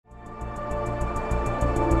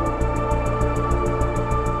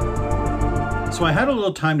So I had a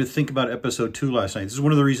little time to think about episode 2 last night. This is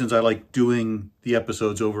one of the reasons I like doing the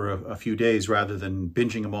episodes over a few days rather than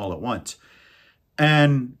binging them all at once.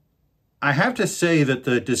 And I have to say that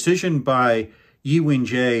the decision by Yi-Wing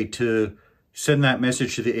to send that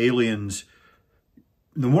message to the aliens,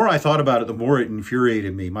 the more I thought about it, the more it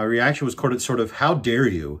infuriated me. My reaction was sort of, how dare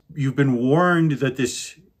you? You've been warned that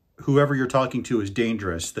this, whoever you're talking to, is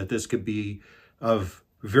dangerous, that this could be of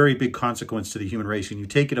very big consequence to the human race, and you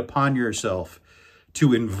take it upon yourself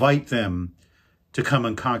to invite them to come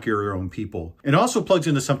and conquer your own people. It also plugs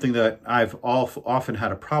into something that I've often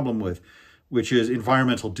had a problem with, which is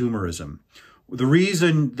environmental doomerism. The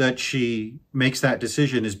reason that she makes that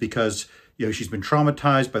decision is because, you know, she's been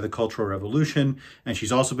traumatized by the Cultural Revolution, and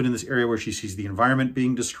she's also been in this area where she sees the environment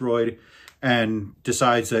being destroyed and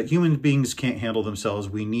decides that human beings can't handle themselves.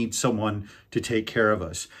 We need someone to take care of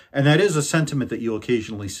us. And that is a sentiment that you'll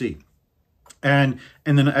occasionally see. And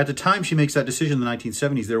then at the time she makes that decision in the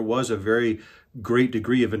 1970s, there was a very great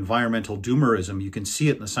degree of environmental doomerism. You can see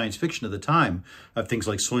it in the science fiction of the time, of things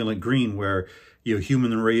like Soylent Green, where, you know,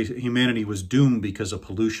 humanity was doomed because of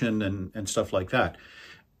pollution and stuff like that.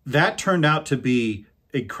 That turned out to be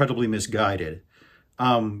incredibly misguided.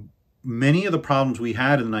 Many of the problems we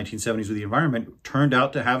had in the 1970s with the environment turned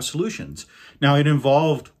out to have solutions. Now, it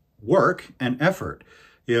involved work and effort,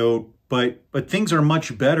 you know, but things are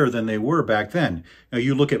much better than they were back then. Now,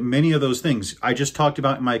 you look at many of those things I just talked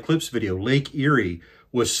about in my eclipse video. Lake Erie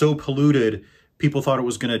was so polluted, people thought it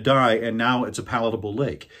was going to die, and now it's a palatable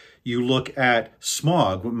lake. You look at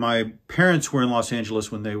smog. When my parents were in Los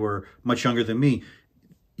Angeles when they were much younger than me,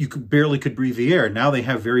 you barely could breathe the air. Now they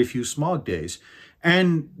have very few smog days.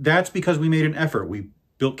 And that's because we made an effort. We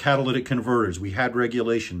built catalytic converters. We had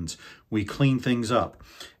regulations. We cleaned things up.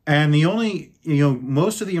 And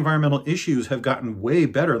most of the environmental issues have gotten way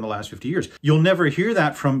better in the last 50 years. You'll never hear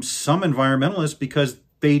that from some environmentalists because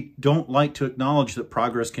they don't like to acknowledge that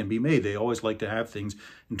progress can be made. They always like to have things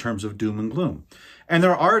in terms of doom and gloom. And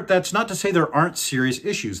that's not to say there aren't serious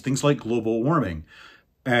issues. Things like global warming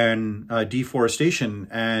and deforestation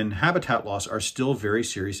and habitat loss are still very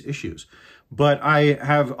serious issues. But I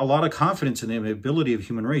have a lot of confidence in the ability of the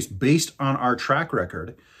human race based on our track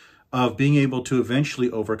record of being able to eventually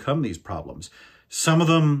overcome these problems. Some of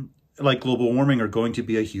them, like global warming, are going to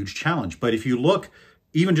be a huge challenge. But if you look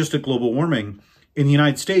even just at global warming, in the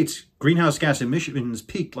United States, greenhouse gas emissions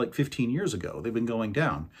peaked like 15 years ago. They've been going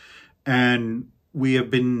down. And we have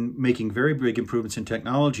been making very big improvements in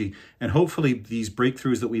technology. And hopefully these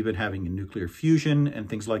breakthroughs that we've been having in nuclear fusion and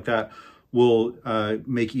things like that will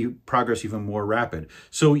make progress even more rapid.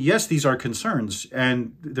 So yes, these are concerns,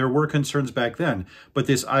 and there were concerns back then, but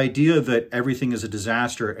this idea that everything is a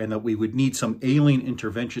disaster and that we would need some alien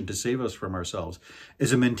intervention to save us from ourselves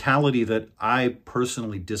is a mentality that I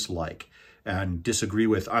personally dislike and disagree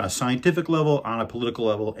with on a scientific level, on a political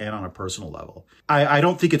level, and on a personal level. I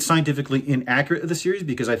don't think it's scientifically inaccurate of the series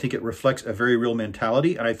because I think it reflects a very real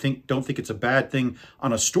mentality, and I don't think it's a bad thing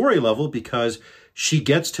on a story level because she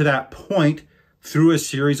gets to that point through a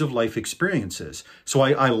series of life experiences. So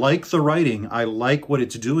I like the writing. I like what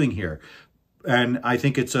it's doing here. And I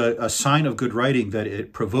think it's a sign of good writing that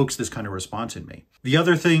it provokes this kind of response in me. The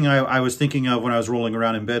other thing I was thinking of when I was rolling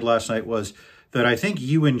around in bed last night was that I think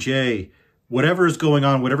Yi-Wing, whatever is going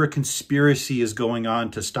on, whatever conspiracy is going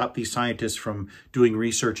on to stop these scientists from doing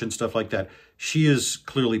research and stuff like that, she is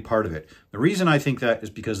clearly part of it. The reason I think that is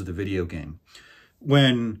because of the video game.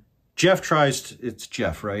 When Jeff it's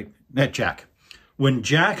Jeff, right? Not Jack. When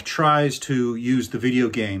Jack tries to use the video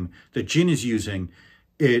game that Jin is using,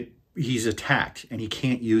 he's attacked and he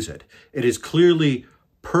can't use it. It is clearly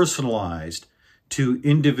personalized to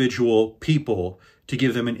individual people to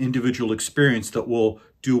give them an individual experience that will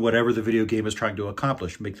do whatever the video game is trying to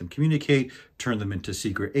accomplish, make them communicate, turn them into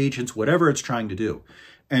secret agents, whatever it's trying to do.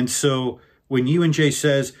 And so when Yi-Wing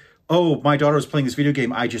says, oh, my daughter was playing this video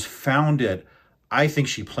game, I just found it, I think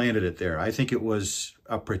she planted it there. I think it was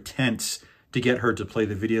a pretense to get her to play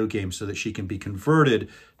the video game so that she can be converted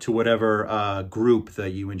to whatever group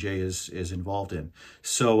that Yi-Wing is involved in.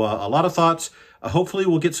 So a lot of thoughts. Hopefully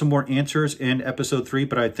we'll get some more answers in episode 3,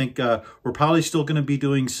 but I think we're probably still going to be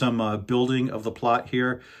doing some building of the plot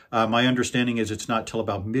here. My understanding is it's not till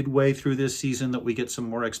about midway through this season that we get some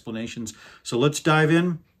more explanations. So let's dive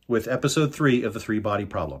in with episode 3 of The Three-Body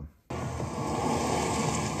Problem.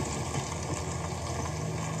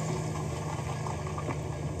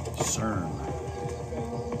 CERN.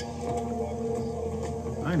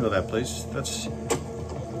 I know that place. That's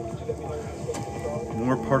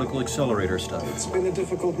more particle accelerator stuff. It's been a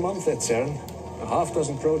difficult month at CERN. A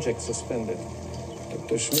half-dozen projects suspended.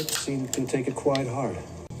 Dr. Schmidt seemed to take it quite hard.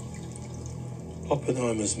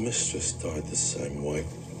 Oppenheimer's mistress died the same way.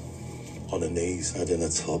 On her knees, head in a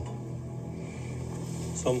tub.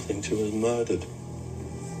 Some think she was murdered.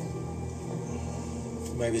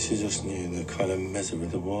 Maybe she just knew the kind of misery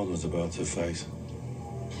the world was about to face.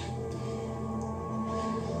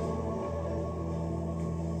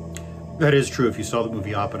 That is true. If you saw the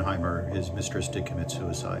movie Oppenheimer, his mistress did commit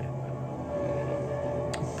suicide.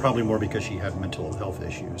 Probably more because she had mental health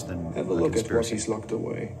issues than Have a look at what he's locked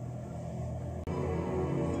away.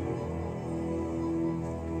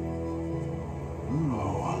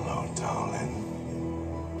 Oh, hello, darling.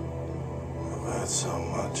 I've heard so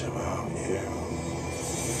much about you.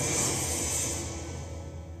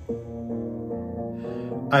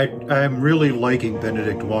 I'm really liking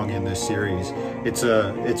Benedict Wong in this series. It's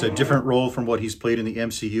a different role from what he's played in the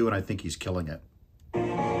MCU, and I think he's killing it.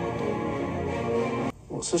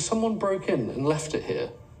 What, so someone broke in and left it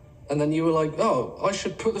here, and then you were like, oh, I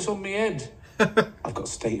should put this on my head. I've got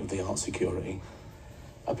state-of-the-art security.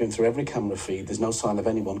 I've been through every camera feed. There's no sign of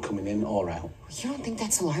anyone coming in or out. You don't think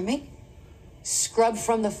that's alarming? Scrub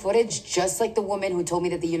from the footage, just like the woman who told me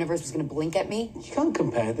that the universe was going to blink at me? You can't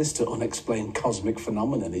compare this to unexplained cosmic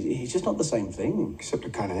phenomenon. It's just not the same thing. Except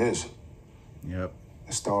it kind of is. Yep.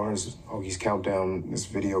 The stars, Augie's Countdown, this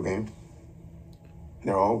video game.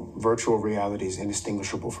 They're all virtual realities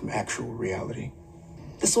indistinguishable from actual reality.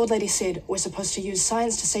 The Sword Lady said we're supposed to use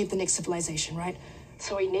science to save the next civilization, right?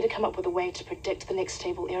 So we need to come up with a way to predict the next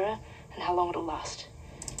stable era and how long it'll last.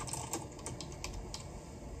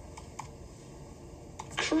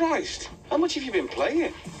 Christ, how much have you been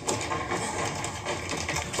playing?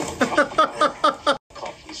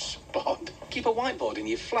 Coffee spot. Keep a whiteboard in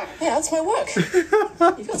your flat. Yeah, that's my work.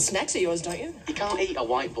 You've got snacks at yours, don't you? You can't eat a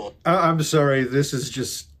whiteboard I'm sorry, this is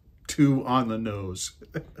just too on the nose.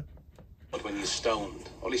 when you're stoned.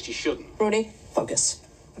 Or at least you shouldn't. Rudy, focus.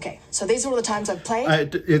 Okay, so these are all the times I've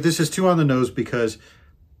played. This is too on the nose because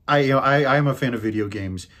I'm a fan of video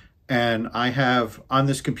games, and I have on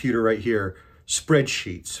this computer right here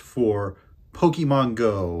spreadsheets for Pokemon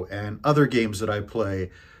Go and other games that I play,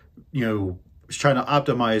 trying to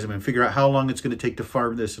optimize them and figure out how long it's going to take to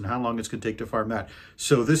farm this and how long it's going to take to farm that.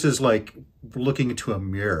 So this is like looking into a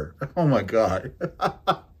mirror. Oh my God.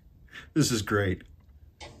 This is great.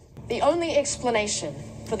 The only explanation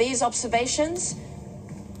for these observations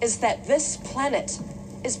is that this planet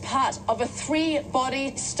is part of a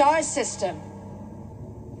three-body star system.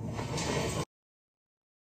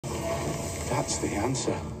 That's the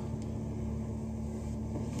answer.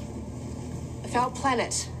 If our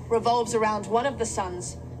planet revolves around one of the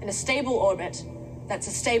suns in a stable orbit, that's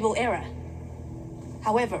a stable era.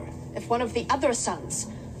 However, if one of the other suns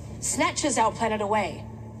snatches our planet away,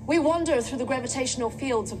 we wander through the gravitational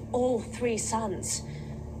fields of all three suns.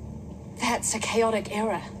 That's a chaotic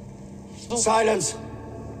era. Silence!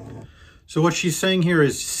 So what she's saying here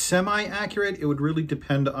is semi-accurate. It would really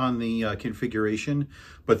depend on the configuration,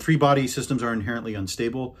 but three-body systems are inherently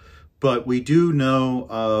unstable. But we do know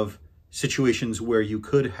of situations where you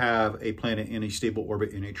could have a planet in a stable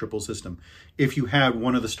orbit in a triple system. If you had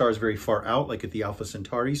one of the stars very far out, like at the Alpha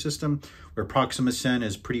Centauri system, where Proxima Centauri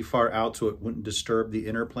is pretty far out so it wouldn't disturb the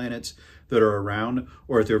inner planets that are around,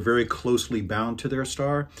 or if they're very closely bound to their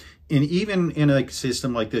star. And even in a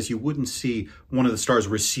system like this, you wouldn't see one of the stars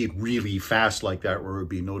recede really fast like that where it would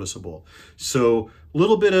be noticeable. So a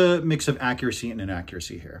little bit of mix of accuracy and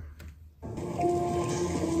inaccuracy here.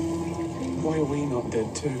 Why are we not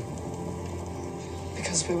dead too?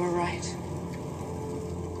 Because we were right.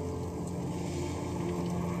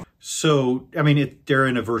 So, I mean, they're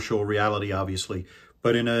in a virtual reality, obviously,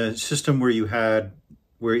 but in a system where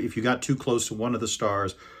if you got too close to one of the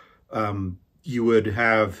stars, you would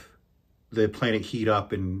have the planet heat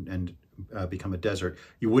up and become a desert.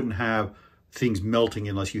 You wouldn't have things melting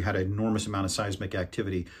unless you had an enormous amount of seismic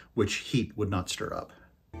activity, which heat would not stir up.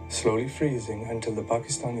 Slowly freezing until the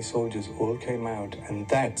Pakistani soldiers all came out, and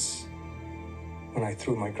that's when I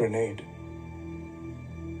threw my grenade.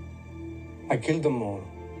 I killed them all.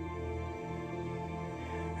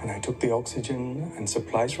 And I took the oxygen and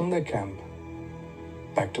supplies from their camp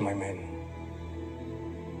back to my men.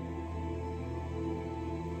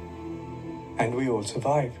 And we all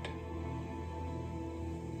survived.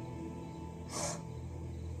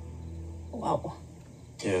 Whoa.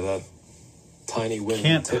 Yeah, that tiny wind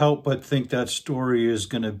Can't tipped help but think that story is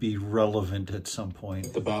going to be relevant at some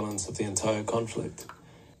point. the balance of the entire conflict.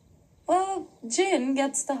 Well, Jin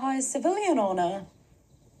gets the highest civilian honor.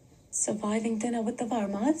 Surviving dinner with the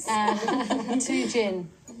Varmas. To Jin.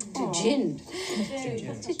 To Jin.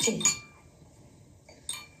 To Jin.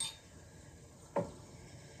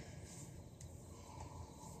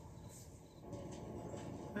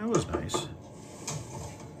 That was nice.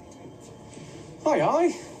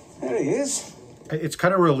 Aye, there he is. It's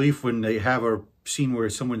kind of a relief when they have a scene where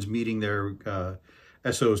someone's meeting their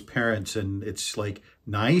SO's parents and it's like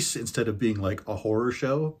nice instead of being like a horror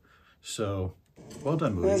show. So, well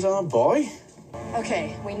done, movie. There's our boy.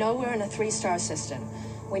 Okay, we know we're in a 3-star system.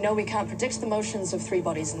 We know we can't predict the motions of 3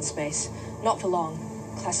 bodies in space. Not for long.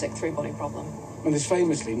 Classic 3-body problem. And there's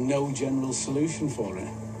famously no general solution for it.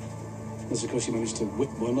 Unless, of course, you managed to whip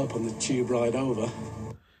one up on the tube ride over.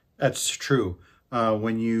 That's true.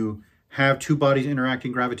 When you have 2 bodies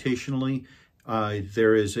interacting gravitationally,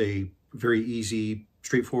 there is a very easy,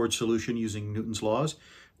 straightforward solution using Newton's laws.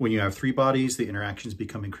 When you have 3 bodies, the interactions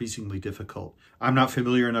become increasingly difficult. I'm not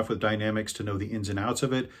familiar enough with dynamics to know the ins and outs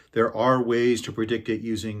of it. There are ways to predict it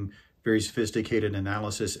using very sophisticated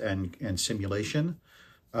analysis and simulation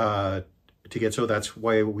to get so. That's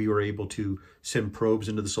why we were able to send probes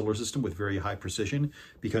into the solar system with very high precision,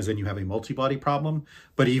 because then you have a multi-body problem.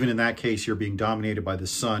 But even in that case, you're being dominated by the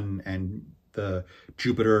sun and the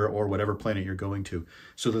Jupiter or whatever planet you're going to.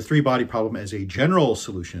 So the 3-body problem as a general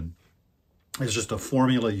solution is just a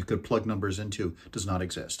formula you could plug numbers into, does not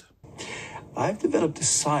exist. I've developed a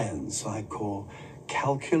science I call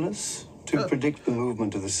calculus to predict the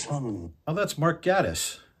movement of the sun. Oh, that's Mark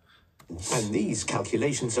Gaddis. And these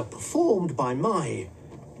calculations are performed by my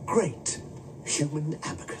great human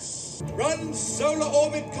abacus. Run solar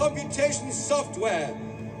orbit computation software.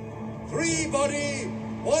 3-body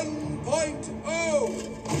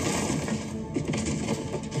 1.0.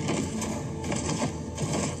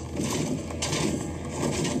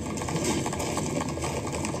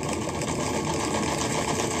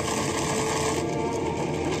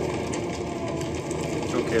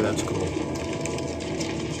 Okay, that's cool.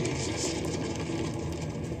 Jesus.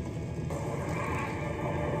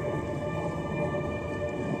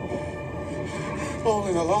 All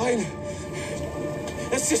in a line.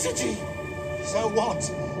 Acidity. So what?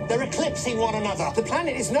 They're eclipsing one another. The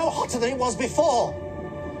planet is no hotter than it was before.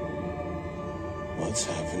 What's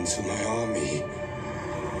happened to my army?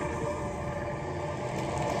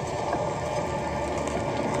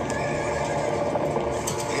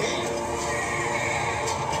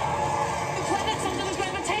 The planet's under the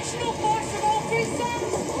gravitational force of all 3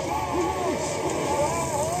 suns!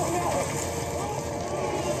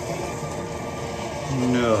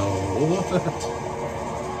 No.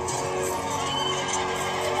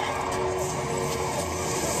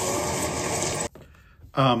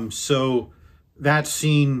 So that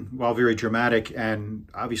scene, while very dramatic and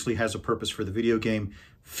obviously has a purpose for the video game,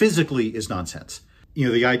 physically is nonsense. You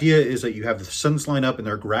know, the idea is that you have the suns line up and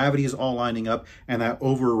their gravity is all lining up, and that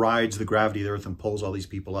overrides the gravity of the Earth and pulls all these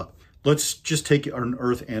people up. Let's just take an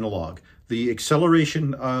Earth analog. The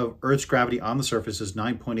acceleration of Earth's gravity on the surface is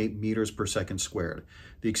 9.8 meters per second squared.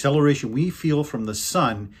 The acceleration we feel from the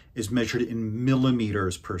sun is measured in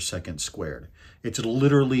millimeters per second squared. It's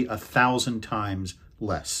literally 1,000 times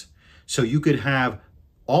less. So you could have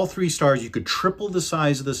all 3 stars, you could triple the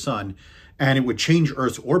size of the sun, and it would change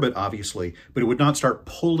Earth's orbit, obviously, but it would not start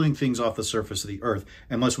pulling things off the surface of the Earth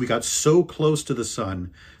unless we got so close to the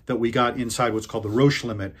sun that we got inside what's called the Roche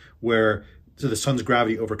limit, where the sun's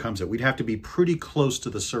gravity overcomes it. We'd have to be pretty close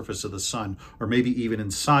to the surface of the sun, or maybe even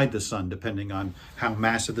inside the sun, depending on how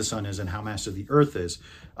massive the sun is and how massive the Earth is,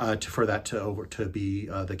 for that to be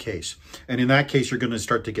the case. And in that case, you're going to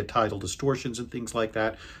start to get tidal distortions and things like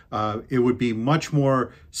that. It would be much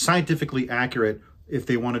more scientifically accurate if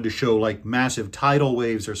they wanted to show like massive tidal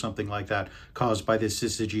waves or something like that caused by this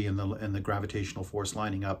syzygy and the gravitational force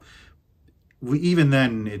lining up. Even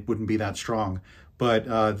then, it wouldn't be that strong. But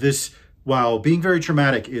this, while being very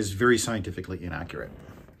dramatic, is very scientifically inaccurate.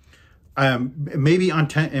 Maybe on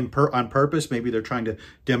purpose, maybe they're trying to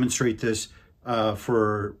demonstrate this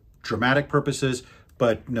for dramatic purposes,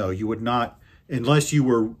 but no, you would not, unless you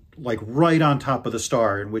were like right on top of the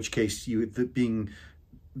star, in which case being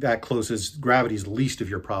that close as gravity's least of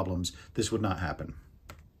your problems, this would not happen.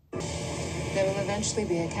 There will eventually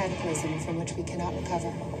be a cataclysm from which we cannot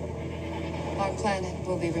recover. Our planet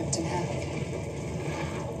will be ripped in half,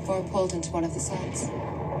 or pulled into one of the suns,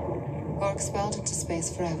 or expelled into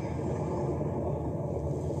space forever.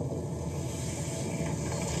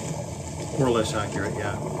 More or less accurate,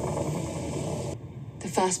 yeah. The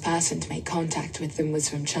first person to make contact with them was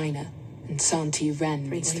from China, and Santi Ren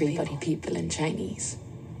means 3-body people in Chinese.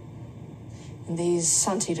 And these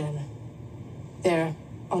Santiren, they're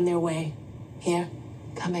on their way here?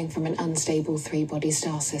 Coming from an unstable 3-body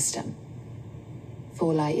star system.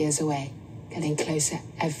 4 light years away, getting closer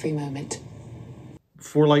every moment.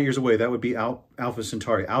 4 light years away, that would be Alpha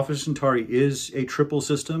Centauri. Alpha Centauri is a triple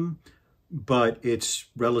system, but it's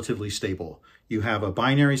relatively stable. You have a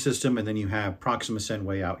binary system, and then you have Proxima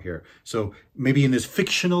Centauri out here. So maybe in this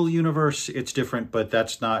fictional universe, it's different, but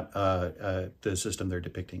that's not the system they're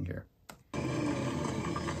depicting here.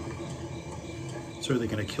 So are they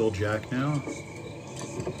going to kill Jack now?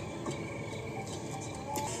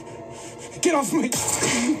 Get off me!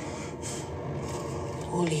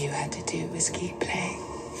 All you had to do was keep playing.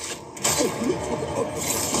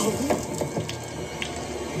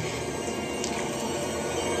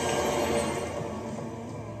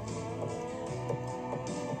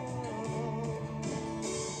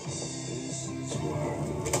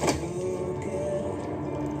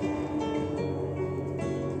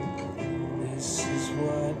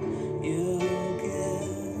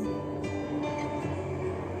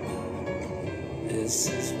 This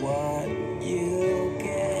is what you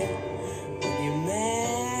get when you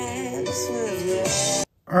mess with me.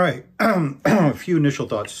 All right, a few initial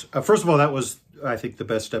thoughts. First of all, that was, I think, the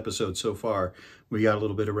best episode so far. We got a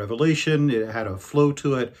little bit of revelation. It had a flow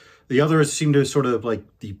to it. The others seemed to sort of like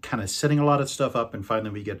the kind of setting a lot of stuff up, and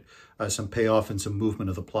finally we get some payoff and some movement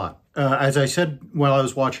of the plot. As I said while I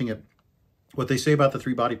was watching it, what they say about the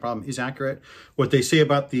three-body problem is accurate. What they say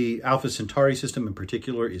about the Alpha Centauri system in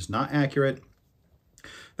particular is not accurate.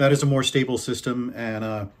 That is a more stable system,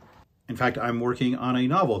 and in fact, I'm working on a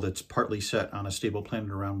novel that's partly set on a stable planet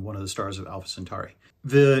around one of the stars of Alpha Centauri.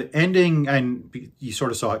 The ending, and you sort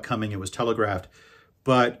of saw it coming, it was telegraphed,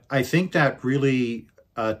 but I think that really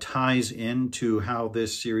ties into how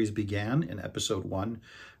this series began in episode 1,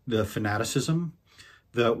 the fanaticism,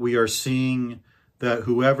 that we are seeing that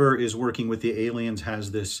whoever is working with the aliens has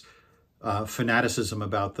this fanaticism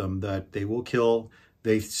about them, that they will kill.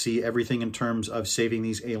 They see everything in terms of saving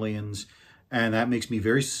these aliens, and that makes me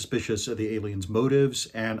very suspicious of the aliens' motives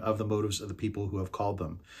and of the motives of the people who have called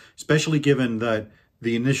them, especially given that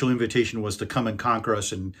the initial invitation was to come and conquer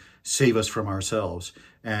us and save us from ourselves,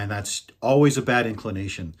 and that's always a bad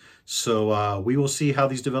inclination. So we will see how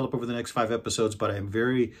these develop over the next 5 episodes, but I'm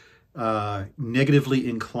very negatively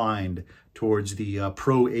inclined towards the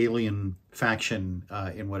pro-alien faction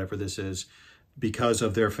in whatever this is, because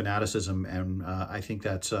of their fanaticism, and I think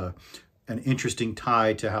that's an interesting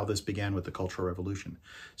tie to how this began with the Cultural Revolution.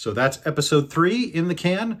 So that's episode 3 in the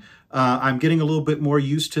can. I'm getting a little bit more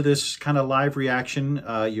used to this kind of live reaction.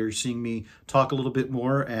 You're seeing me talk a little bit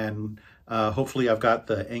more, and hopefully I've got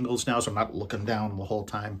the angles now, so I'm not looking down the whole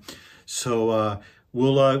time. So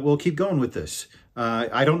we'll keep going with this.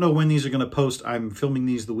 I don't know when these are going to post. I'm filming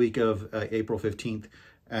these the week of April 15th.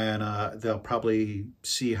 And they'll probably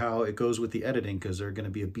see how it goes with the editing, because they're going to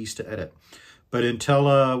be a beast to edit. But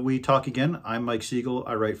until we talk again, I'm Mike Siegel.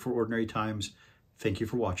 I write for Ordinary Times. Thank you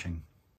for watching.